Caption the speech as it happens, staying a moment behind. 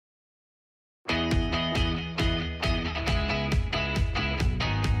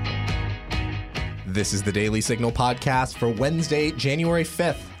This is the Daily Signal podcast for Wednesday, January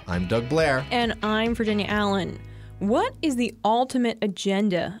 5th. I'm Doug Blair. And I'm Virginia Allen. What is the ultimate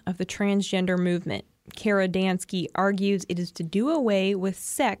agenda of the transgender movement? Kara Dansky argues it is to do away with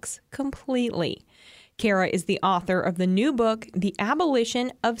sex completely. Kara is the author of the new book, The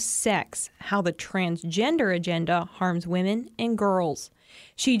Abolition of Sex: How the Transgender Agenda Harms Women and Girls.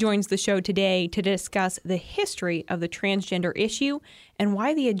 She joins the show today to discuss the history of the transgender issue and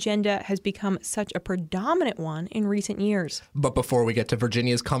why the agenda has become such a predominant one in recent years. But before we get to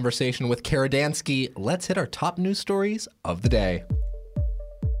Virginia's conversation with Kara Dansky, let's hit our top news stories of the day.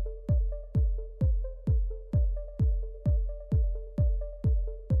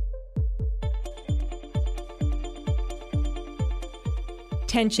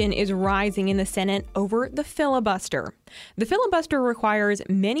 Tension is rising in the Senate over the filibuster. The filibuster requires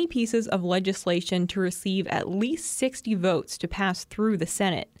many pieces of legislation to receive at least 60 votes to pass through the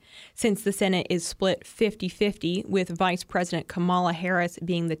Senate. Since the Senate is split 50-50, with Vice President Kamala Harris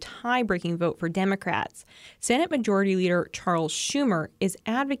being the tie-breaking vote for Democrats, Senate Majority Leader Charles Schumer is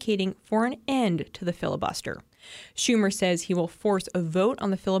advocating for an end to the filibuster. Schumer says he will force a vote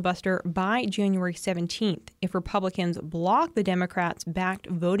on the filibuster by January 17th if Republicans block the Democrats-backed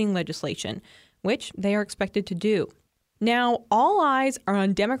voting legislation, which they are expected to do. Now, all eyes are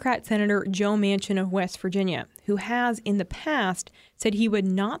on Democrat Senator Joe Manchin of West Virginia, who has in the past said he would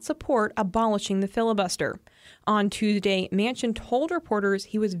not support abolishing the filibuster. On Tuesday, Manchin told reporters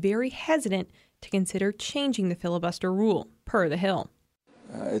he was very hesitant to consider changing the filibuster rule, per The Hill.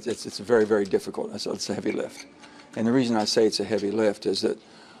 It's very, very difficult. It's a heavy lift. And the reason I say it's a heavy lift is that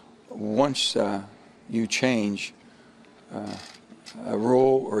once you change a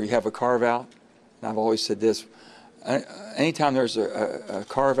rule or you have a carve-out, and I've always said this, anytime there's a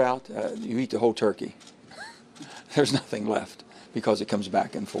carve-out, you eat the whole turkey. There's nothing left because it comes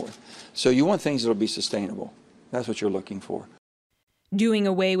back and forth. So you want things that will be sustainable. That's what you're looking for. Doing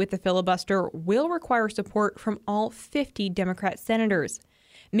away with the filibuster will require support from all 50 Democrat senators.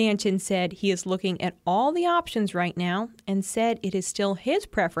 Manchin said he is looking at all the options right now and said it is still his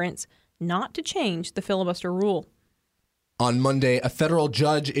preference not to change the filibuster rule. On Monday, a federal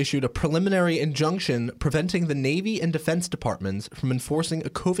judge issued a preliminary injunction preventing the Navy and Defense Departments from enforcing a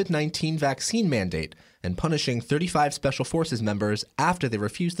COVID-19 vaccine mandate and punishing 35 Special Forces members after they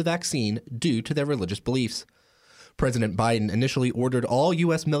refused the vaccine due to their religious beliefs. President Biden initially ordered all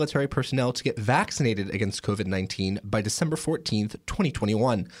U.S. military personnel to get vaccinated against COVID-19 by December 14,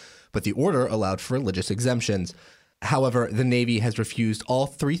 2021, but the order allowed for religious exemptions. However, the Navy has refused all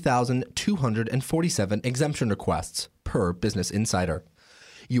 3,247 exemption requests, per Business Insider.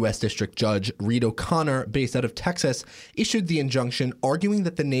 U.S. District Judge Reed O'Connor, based out of Texas, issued the injunction arguing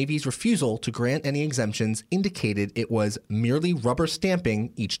that the Navy's refusal to grant any exemptions indicated it was merely rubber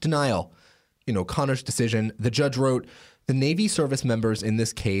stamping each denial. In O'Connor's decision, the judge wrote, "The Navy service members in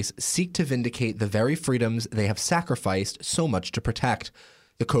this case seek to vindicate the very freedoms they have sacrificed so much to protect.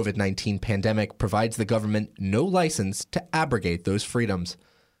 The COVID-19 pandemic provides the government no license to abrogate those freedoms."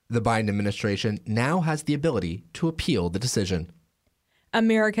 The Biden administration now has the ability to appeal the decision.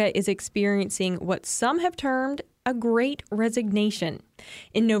 America is experiencing what some have termed a great resignation.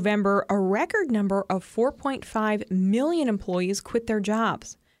 In November, a record number of 4.5 million employees quit their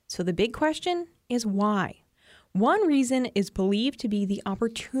jobs. So the big question is why? One reason is believed to be the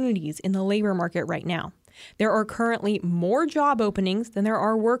opportunities in the labor market right now. There are currently more job openings than there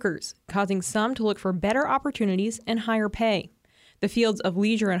are workers, causing some to look for better opportunities and higher pay. The fields of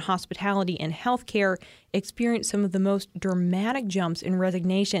leisure and hospitality and healthcare experience some of the most dramatic jumps in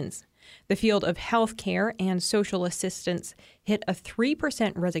resignations. The field of healthcare and social assistance hit a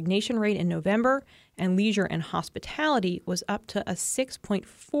 3% resignation rate in November, and leisure and hospitality was up to a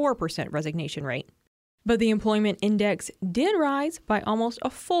 6.4% resignation rate. But the employment index did rise by almost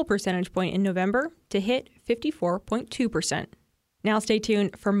a full percentage point in November to hit 54.2%. Now stay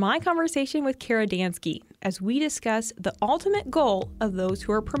tuned for my conversation with Kara Dansky as we discuss the ultimate goal of those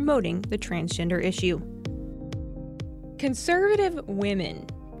who are promoting the transgender issue. Conservative women.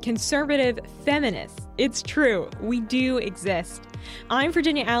 Conservative feminists. It's true. We do exist. I'm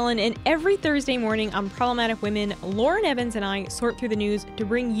Virginia Allen, and every Thursday morning on Problematic Women, Lauren Evans and I sort through the news to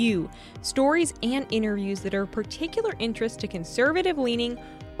bring you stories and interviews that are of particular interest to conservative-leaning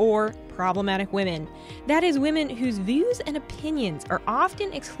or problematic women. That is, women whose views and opinions are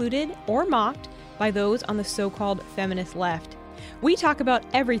often excluded or mocked by those on the so-called feminist left. We talk about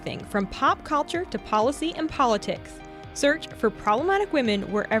everything from pop culture to policy and politics. Search for Problematic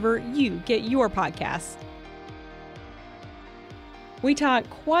Women wherever you get your podcasts. We talk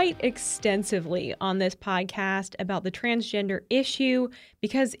quite extensively on this podcast about the transgender issue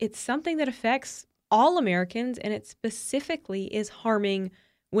because it's something that affects all Americans, and it specifically is harming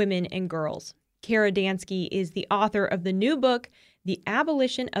women and girls. Kara Dansky is the author of the new book, The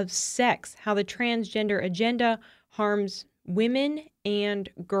Abolition of Sex: How the Transgender Agenda Harms Women and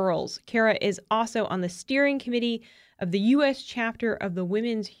Girls. Kara is also on the steering committee of the U.S. chapter of the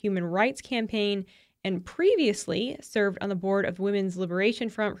Women's Human Rights Campaign and previously served on the board of Women's Liberation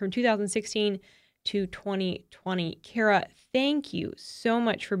Front from 2016 to 2020. Kara, thank you so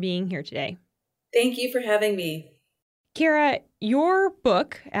much for being here today. Thank you for having me. Kara, your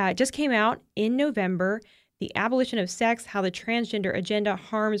book just came out in November, The Abolition of Sex: How the Transgender Agenda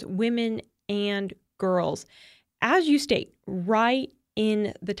Harms Women and Girls. As you state right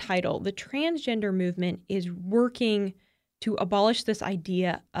in the title, the transgender movement is working to abolish this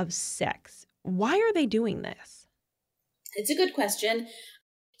idea of sex. Why are they doing this? It's a good question.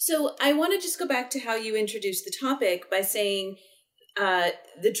 So I want to just go back to how you introduced the topic by saying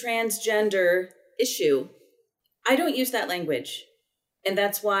the transgender issue. I don't use that language. And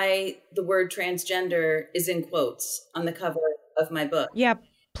that's why the word transgender is in quotes on the cover of my book. Yeah,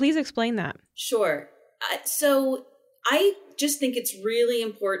 please explain that. Sure. So I just think it's really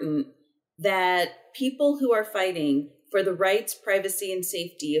important that people who are fighting for the rights, privacy, and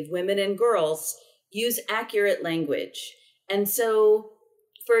safety of women and girls use accurate language. And so,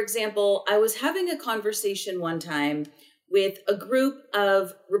 for example, I was having a conversation one time with a group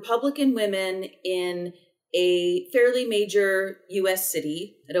of Republican women in a fairly major U.S.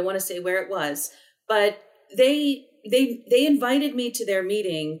 city. I don't want to say where it was, but they invited me to their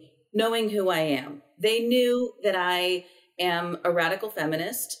meeting knowing who I am. They knew that I am a radical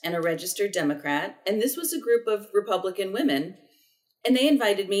feminist and a registered Democrat, and this was a group of Republican women, and they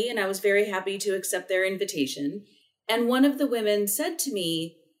invited me, and I was very happy to accept their invitation. And one of the women said to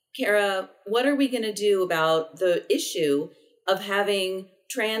me, Kara, what are we going to do about the issue of having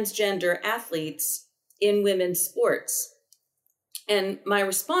transgender athletes in women's sports? And my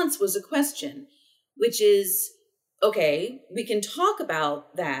response was a question, which is, okay, we can talk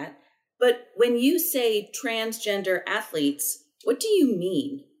about that, but when you say transgender athletes, what do you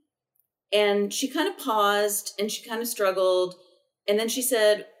mean? And she kind of paused and she kind of struggled. And then she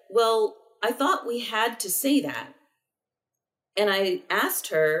said, well, I thought we had to say that. And I asked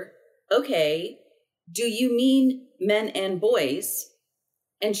her, okay, do you mean men and boys?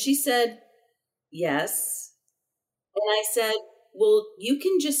 And she said, yes. And I said, well, you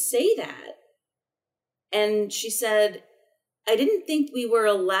can just say that. And she said, I didn't think we were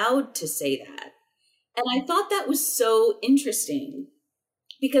allowed to say that. And I thought that was so interesting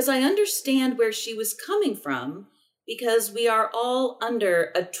because I understand where she was coming from, because we are all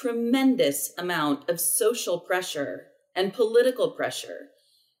under a tremendous amount of social pressure and political pressure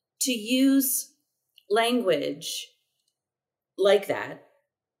to use language like that.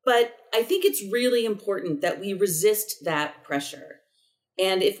 But I think it's really important that we resist that pressure.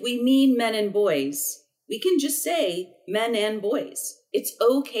 And if we mean men and boys, we can just say men and boys. It's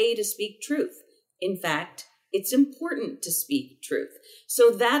okay to speak truth. In fact, it's important to speak truth.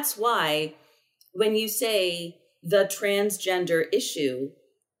 So that's why when you say the transgender issue,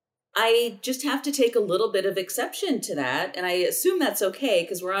 I just have to take a little bit of exception to that. And I assume that's okay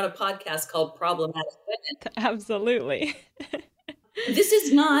because we're on a podcast called Problematic Women. Absolutely. This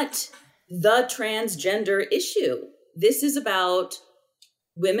is not the transgender issue. This is about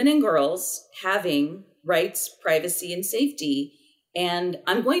women and girls having rights, privacy, and safety. And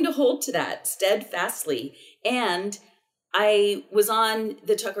I'm going to hold to that steadfastly. And I was on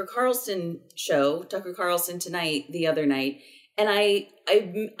the Tucker Carlson show, Tucker Carlson Tonight, the other night, and I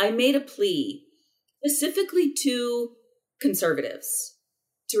made a plea specifically to conservatives,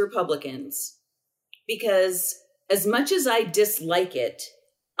 to Republicans, because as much as I dislike it,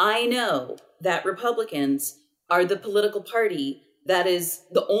 I know that Republicans are the political party that is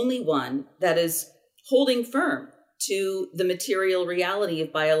the only one that is holding firm to the material reality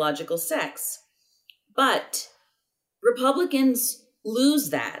of biological sex. But Republicans lose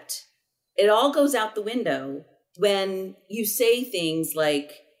that. It all goes out the window when you say things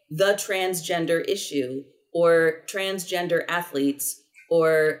like the transgender issue or transgender athletes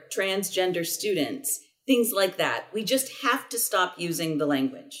or transgender students, things like that. We just have to stop using the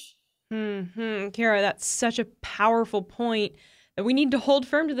language. Kara, that's such a powerful point that we need to hold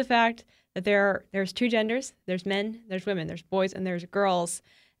firm to the fact that there's two genders. There's men, there's women, there's boys, and there's girls.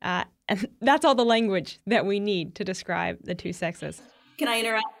 And that's all the language that we need to describe the two sexes. Can I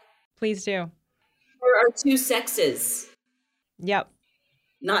interrupt? Please do. There are two sexes. Yep.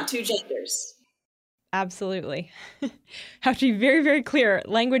 Not two genders. Absolutely. Have to be very, very clear.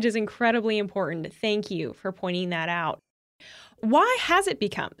 Language is incredibly important. Thank you for pointing that out. Why has it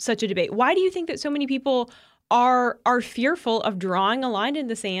become such a debate? Why do you think that so many people are fearful of drawing a line in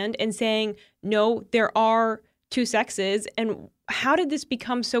the sand and saying, no, there are two sexes? And how did this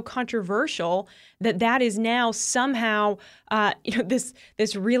become so controversial that is now somehow this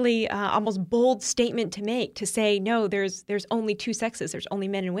really almost bold statement to make, to say, no, there's only two sexes, there's only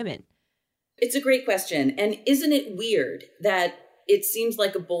men and women? It's a great question. And isn't it weird that it seems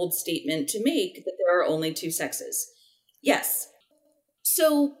like a bold statement to make that there are only two sexes? Yes.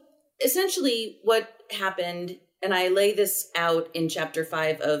 So essentially what happened, and I lay this out in chapter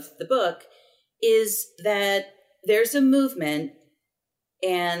 5 of the book, is that there's a movement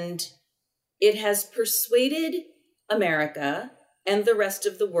and it has persuaded America and the rest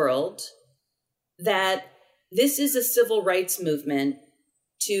of the world that this is a civil rights movement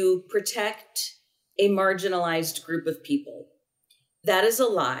to protect a marginalized group of people. That is a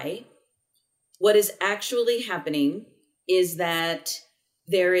lie. What is actually happening is that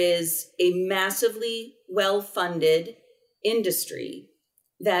there is a massively well-funded industry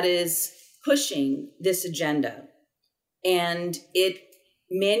that is pushing this agenda. And it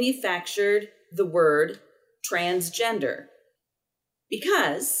manufactured the word transgender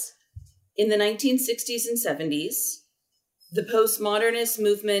because in the 1960s and 70s, the postmodernist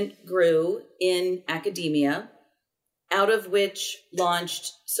movement grew in academia, out of which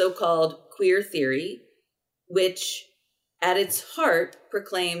launched so-called queer theory, which at its heart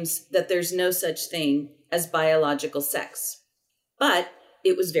proclaims that there's no such thing as biological sex. But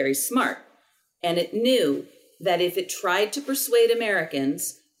it was very smart, and it knew that if it tried to persuade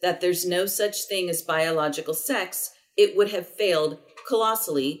Americans that there's no such thing as biological sex, it would have failed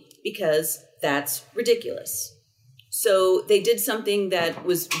colossally because that's ridiculous. So they did something that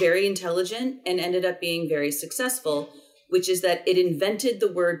was very intelligent and ended up being very successful, which is that it invented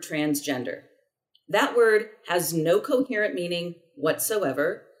the word transgender. That word has no coherent meaning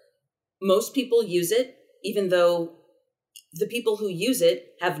whatsoever. Most people use it, even though the people who use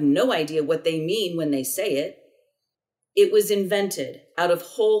it have no idea what they mean when they say it. It was invented out of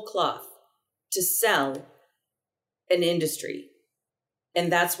whole cloth to sell an industry.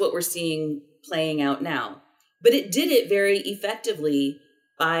 And that's what we're seeing playing out now. But it did it very effectively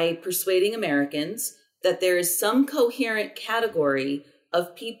by persuading Americans that there is some coherent category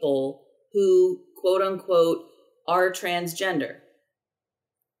of people who, quote unquote, are transgender.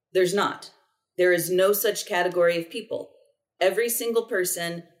 There's not. There is no such category of people. Every single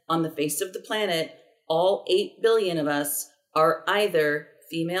person on the face of the planet, all 8 billion of us, are either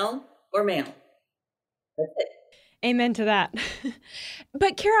female or male. That's it. Amen to that.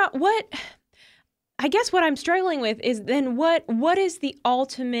 But Kara, I guess what I'm struggling with is then what is the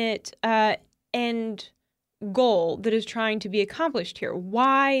ultimate end goal that is trying to be accomplished here?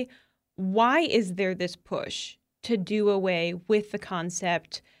 Why is there this push to do away with the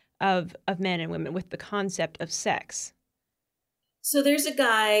concept of men and women, with the concept of sex? So there's a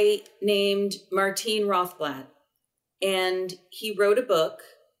guy named Martine Rothblatt, and he wrote a book.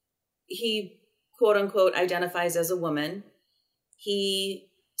 He, quote unquote, identifies as a woman. He's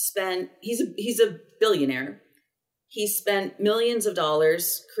a billionaire. He spent millions of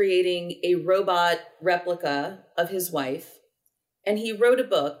dollars creating a robot replica of his wife. And he wrote a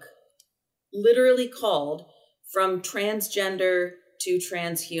book literally called From Transgender to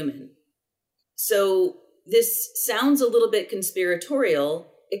Transhuman. So this sounds a little bit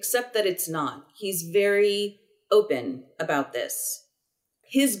conspiratorial, except that it's not. He's very open about this.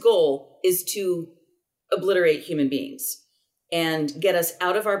 His goal is to obliterate human beings and get us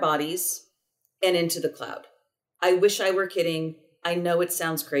out of our bodies and into the cloud. I wish I were kidding. I know it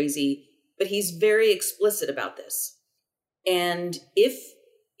sounds crazy, but he's very explicit about this. And if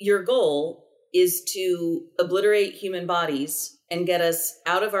your goal is to obliterate human bodies and get us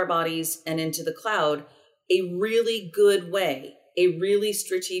out of our bodies and into the cloud, a really good way, a really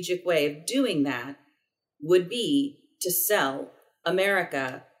strategic way of doing that would be to sell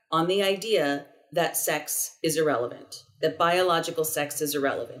America on the idea that sex is irrelevant, that biological sex is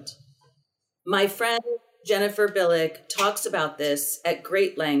irrelevant. My friend Jennifer Billick talks about this at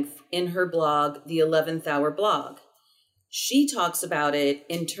great length in her blog, The 11th Hour Blog. She talks about it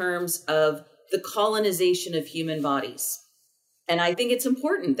in terms of the colonization of human bodies. And I think it's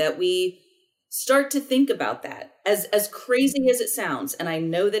important that we start to think about that, as crazy as it sounds, and I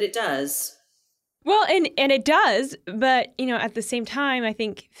know that it does. Well, and it does, but at the same time, I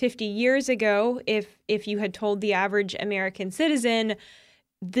think 50 years ago, if you had told the average American citizen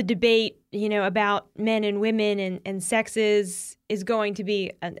the debate, about men and women and sexes is going to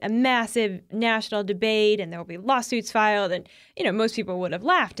be a massive national debate, and there will be lawsuits filed, and most people would have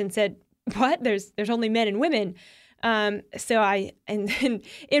laughed and said, "What? There's only men and women." And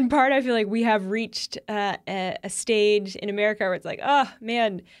in part, I feel like we have reached a stage in America where it's like, oh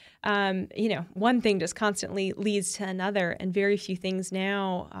man, one thing just constantly leads to another, and very few things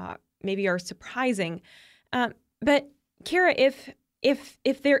now maybe are surprising. But Kara,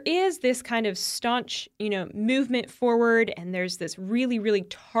 if there is this kind of staunch, movement forward, and there's this really, really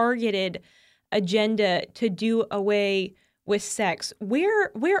targeted agenda to do away with sex,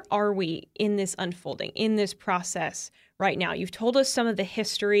 where are we in this unfolding, in this process right now? You've told us some of the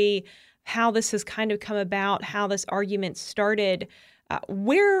history, how this has kind of come about, how this argument started.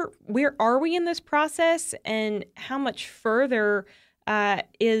 Where are we in this process, and how much further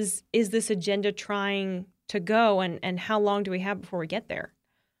is this agenda trying to go, and how long do we have before we get there?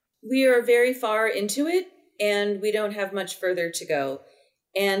 We are very far into it, and we don't have much further to go.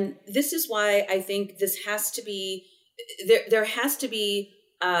 And this is why I think this has to be, there has to be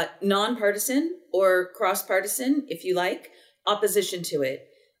nonpartisan or cross-partisan, if you like, opposition to it.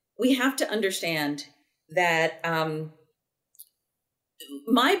 We have to understand that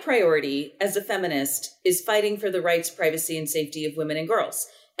my priority as a feminist is fighting for the rights, privacy, and safety of women and girls.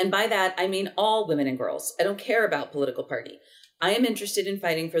 And by that, I mean all women and girls. I don't care about political party. I am interested in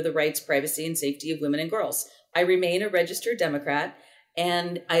fighting for the rights, privacy, and safety of women and girls. I remain a registered Democrat,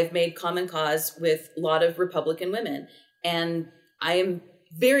 and I've made common cause with a lot of Republican women. And I am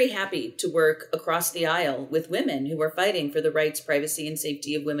very happy to work across the aisle with women who are fighting for the rights, privacy, and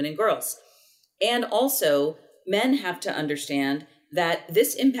safety of women and girls. And also, men have to understand that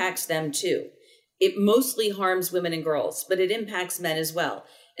this impacts them too. It mostly harms women and girls, but it impacts men as well.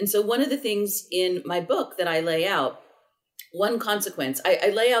 And so one of the things in my book that I lay out, one consequence, I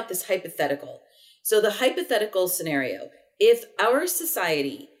lay out this hypothetical. So the hypothetical scenario, if our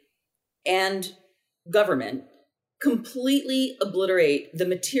society and government completely obliterate the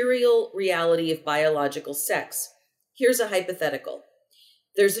material reality of biological sex, here's a hypothetical.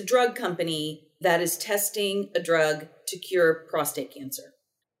 There's a drug company that is testing a drug to cure prostate cancer,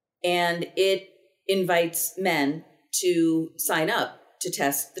 and it invites men to sign up to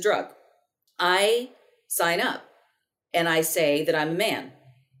test the drug. I sign up and I say that I'm a man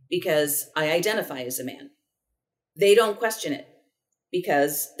because I identify as a man. They don't question it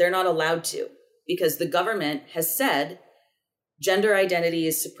because they're not allowed to, because the government has said gender identity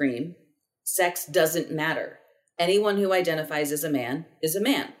is supreme, sex doesn't matter. Anyone who identifies as a man is a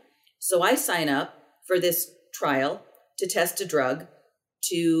man. So I sign up for this trial to test a drug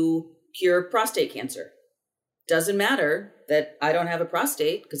to cure prostate cancer. Doesn't matter that I don't have a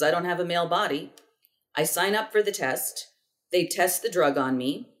prostate because I don't have a male body. I sign up for the test. They test the drug on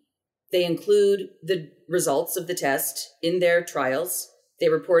me. They include the results of the test in their trials. They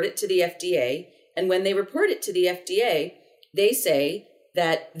report it to the FDA. And when they report it to the FDA, they say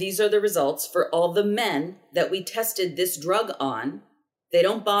that these are the results for all the men that we tested this drug on. They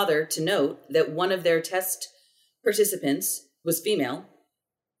don't bother to note that one of their test participants was female,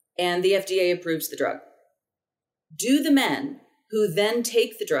 and the FDA approves the drug. Do the men who then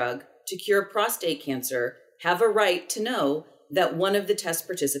take the drug to cure prostate cancer have a right to know that one of the test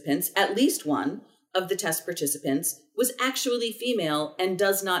participants, at least one of the test participants, was actually female and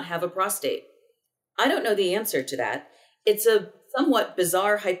does not have a prostate? I don't know the answer to that. It's a somewhat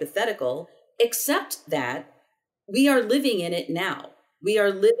bizarre hypothetical, except that we are living in it now. We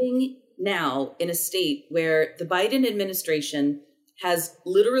are living now in a state where the Biden administration has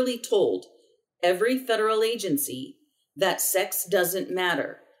literally told every federal agency that sex doesn't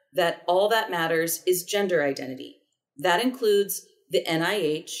matter, that all that matters is gender identity. That includes the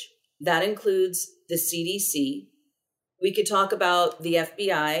NIH, that includes the CDC. We could talk about the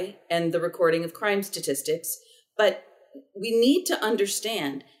FBI and the recording of crime statistics, but we need to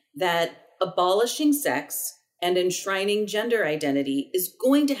understand that abolishing sex and enshrining gender identity is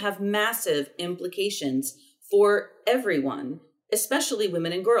going to have massive implications for everyone, especially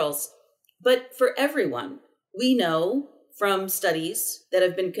women and girls. But for everyone, we know from studies that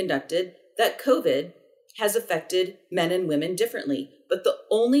have been conducted that COVID has affected men and women differently. But the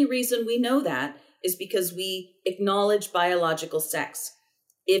only reason we know that is because we acknowledge biological sex.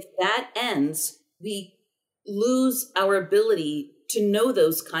 If that ends, we lose our ability to know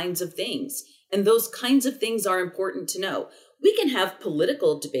those kinds of things. And those kinds of things are important to know. We can have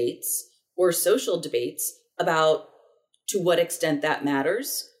political debates or social debates about to what extent that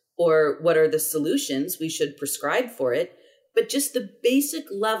matters or what are the solutions we should prescribe for it. But just the basic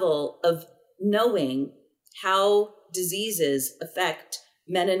level of knowing how diseases affect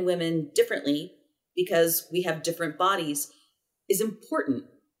men and women differently because we have different bodies is important,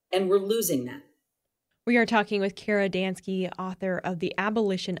 and we're losing that. We are talking with Kara Dansky, author of The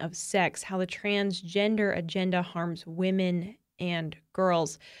Abolition of Sex, How the Transgender Agenda Harms Women and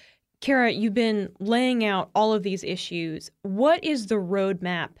Girls. Kara, you've been laying out all of these issues. What is the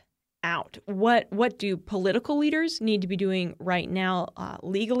roadmap out? What do political leaders need to be doing right now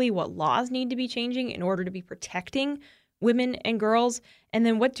legally? What laws need to be changing in order to be protecting women and girls? And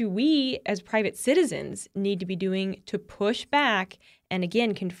then what do we as private citizens need to be doing to push back and,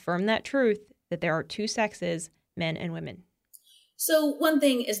 again, confirm that truth that there are two sexes, men and women? So one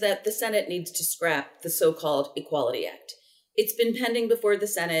thing is that the Senate needs to scrap the so-called Equality Act. It's been pending before the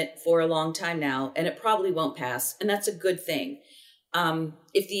Senate for a long time now, and it probably won't pass, and that's a good thing.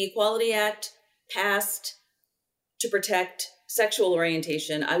 If the Equality Act passed to protect sexual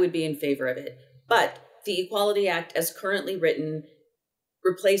orientation, I would be in favor of it. But the Equality Act, as currently written,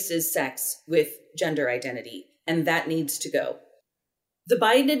 replaces sex with gender identity, and that needs to go. The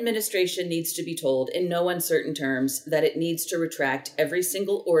Biden administration needs to be told in no uncertain terms that it needs to retract every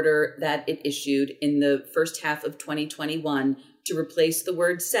single order that it issued in the first half of 2021 to replace the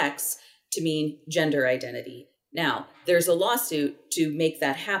word sex to mean gender identity. Now, there's a lawsuit to make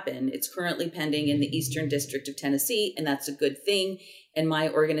that happen. It's currently pending in the Eastern District of Tennessee, and that's a good thing. And my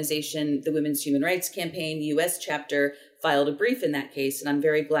organization, the Women's Human Rights Campaign, U.S. chapter, filed a brief in that case, and I'm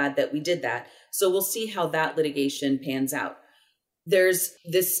very glad that we did that. So we'll see how that litigation pans out. There's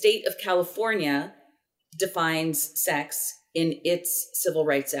the state of California defines sex in its Civil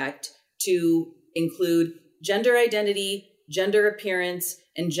Rights Act to include gender identity, gender appearance,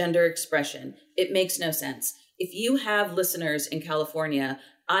 and gender expression. It makes no sense. If you have listeners in California,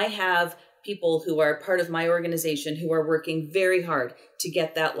 I have people who are part of my organization who are working very hard to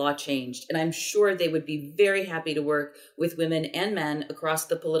get that law changed. And I'm sure they would be very happy to work with women and men across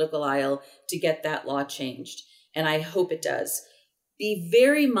the political aisle to get that law changed. And I hope it does. Be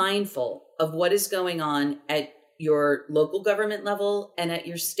very mindful of what is going on at your local government level and at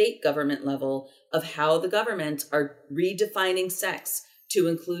your state government level of how the governments are redefining sex to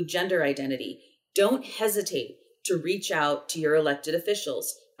include gender identity. Don't hesitate to reach out to your elected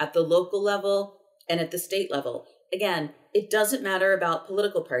officials at the local level and at the state level. Again, it doesn't matter about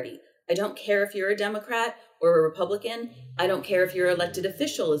political party. I don't care if you're a Democrat or a Republican. I don't care if your elected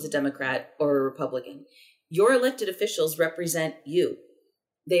official is a Democrat or a Republican. Your elected officials represent you.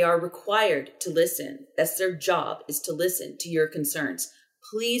 They are required to listen. That's their job, is to listen to your concerns.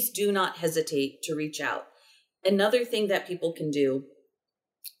 Please do not hesitate to reach out. Another thing that people can do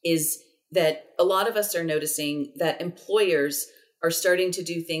is that a lot of us are noticing that employers are starting to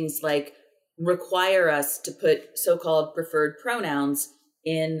do things like require us to put so-called preferred pronouns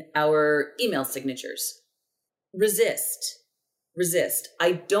in our email signatures. Resist.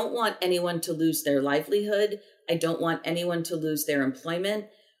 I don't want anyone to lose their livelihood. I don't want anyone to lose their employment,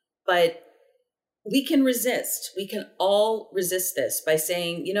 but we can resist. We can all resist this by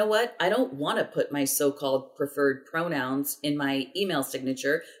saying, you know what? I don't want to put my so-called preferred pronouns in my email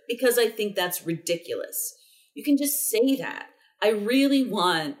signature because I think that's ridiculous. You can just say that. I really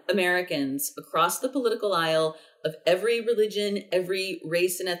want Americans across the political aisle of every religion, every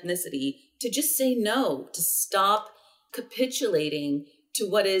race and ethnicity to just say no, to stop capitulating to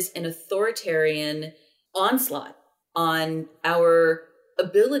what is an authoritarian onslaught on our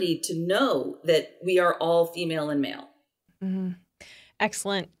ability to know that we are all female and male. Mm-hmm.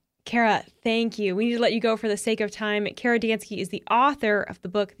 Excellent. Kara, thank you. We need to let you go for the sake of time. Kara Dansky is the author of the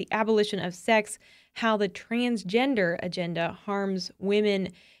book, The Abolition of Sex, How the Transgender Agenda Harms Women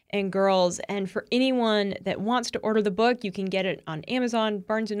and Girls. And for anyone that wants to order the book, you can get it on Amazon,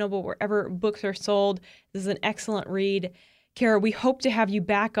 Barnes & Noble, wherever books are sold. This is an excellent read. Kara, we hope to have you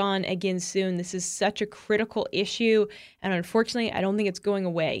back on again soon. This is such a critical issue, and unfortunately, I don't think it's going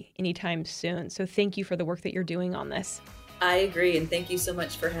away anytime soon. So thank you for the work that you're doing on this. I agree, and thank you so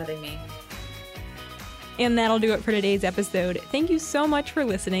much for having me. And that'll do it for today's episode. Thank you so much for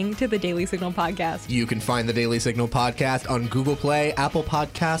listening to the Daily Signal podcast. You can find the Daily Signal podcast on Google Play, Apple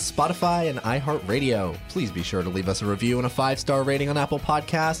Podcasts, Spotify, and iHeartRadio. Please be sure to leave us a review and a 5-star rating on Apple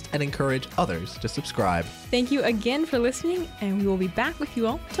Podcasts and encourage others to subscribe. Thank you again for listening, and we will be back with you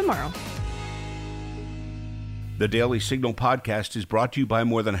all tomorrow. The Daily Signal podcast is brought to you by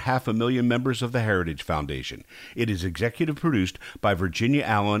more than 500,000 members of the Heritage Foundation. It is executive produced by Virginia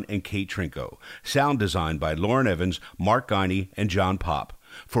Allen and Kate Trinko. Sound designed by Lauren Evans, Mark Guiney, and John Popp.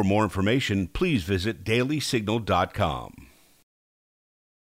 For more information, please visit dailysignal.com.